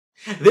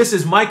This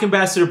is Mike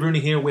Ambassador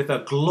Bruny here with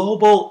a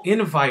global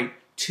invite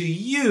to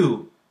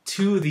you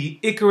to the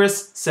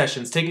Icarus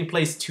Sessions taking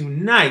place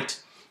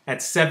tonight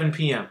at 7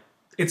 p.m.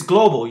 It's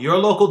global, your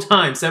local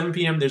time, 7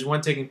 p.m. There's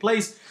one taking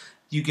place.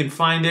 You can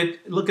find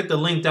it. Look at the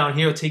link down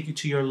here. It'll take you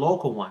to your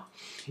local one.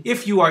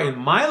 If you are in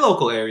my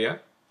local area,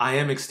 I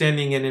am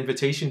extending an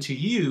invitation to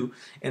you,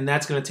 and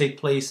that's going to take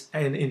place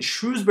in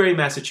Shrewsbury,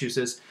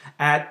 Massachusetts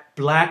at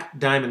Black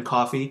Diamond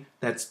Coffee.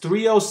 That's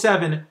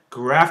 307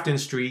 Grafton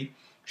Street,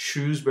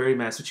 Shrewsbury,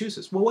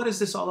 Massachusetts. Well, what is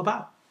this all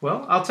about?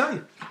 Well, I'll tell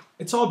you.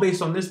 It's all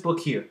based on this book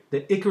here,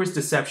 The Icarus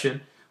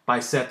Deception by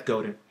Seth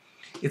Godin.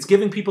 It's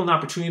giving people an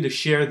opportunity to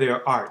share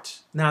their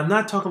art. Now, I'm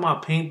not talking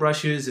about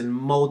paintbrushes and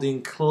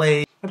molding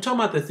clay. I'm talking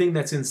about the thing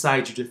that's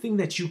inside you, the thing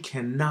that you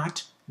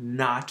cannot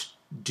not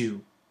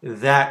do.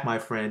 That, my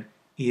friend,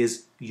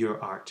 is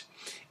your art.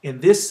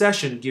 And this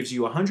session gives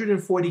you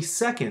 140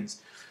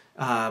 seconds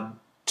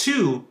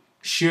to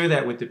share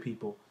that with the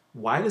people.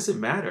 Why does it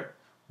matter?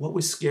 What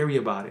was scary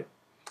about it?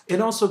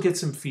 And also get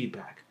some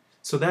feedback.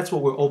 So that's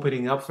what we're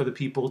opening up for the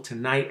people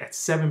tonight at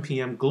 7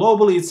 p.m.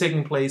 Globally, it's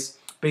taking place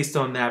based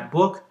on that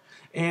book.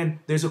 And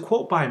there's a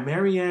quote by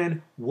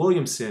Marianne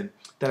Williamson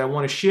that I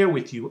want to share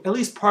with you, at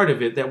least part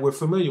of it that we're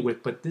familiar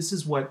with, but this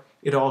is what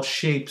it all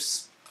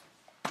shapes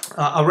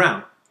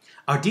around.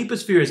 Our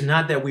deepest fear is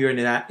not that we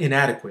are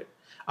inadequate.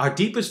 Our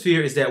deepest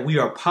fear is that we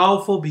are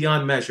powerful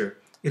beyond measure.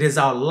 It is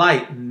our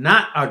light,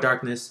 not our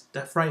darkness,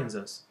 that frightens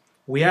us.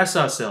 We ask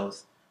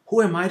ourselves,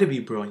 who am I to be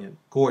brilliant,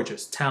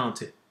 gorgeous,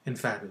 talented, and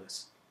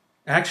fabulous?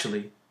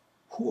 Actually,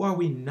 who are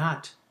we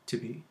not to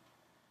be?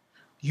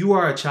 You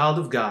are a child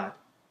of God.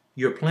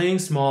 Your playing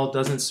small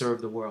doesn't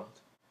serve the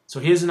world. So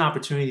here's an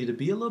opportunity to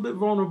be a little bit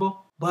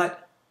vulnerable,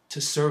 but to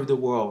serve the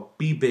world,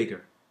 be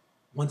bigger.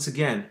 Once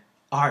again,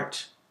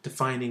 art,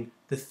 defining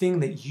the thing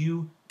that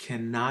you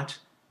cannot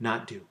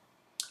not do.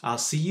 I'll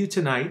see you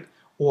tonight,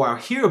 or I'll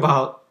hear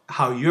about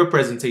how your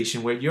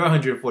presentation went, your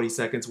 140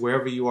 seconds,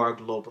 wherever you are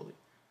globally.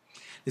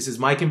 This is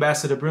Mike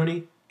Ambassador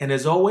Bruny, and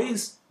as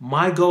always,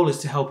 my goal is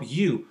to help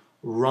you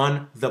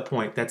run the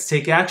point. That's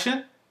take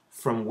action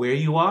from where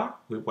you are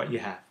with what you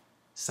have.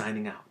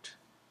 Signing out.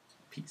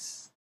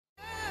 Peace.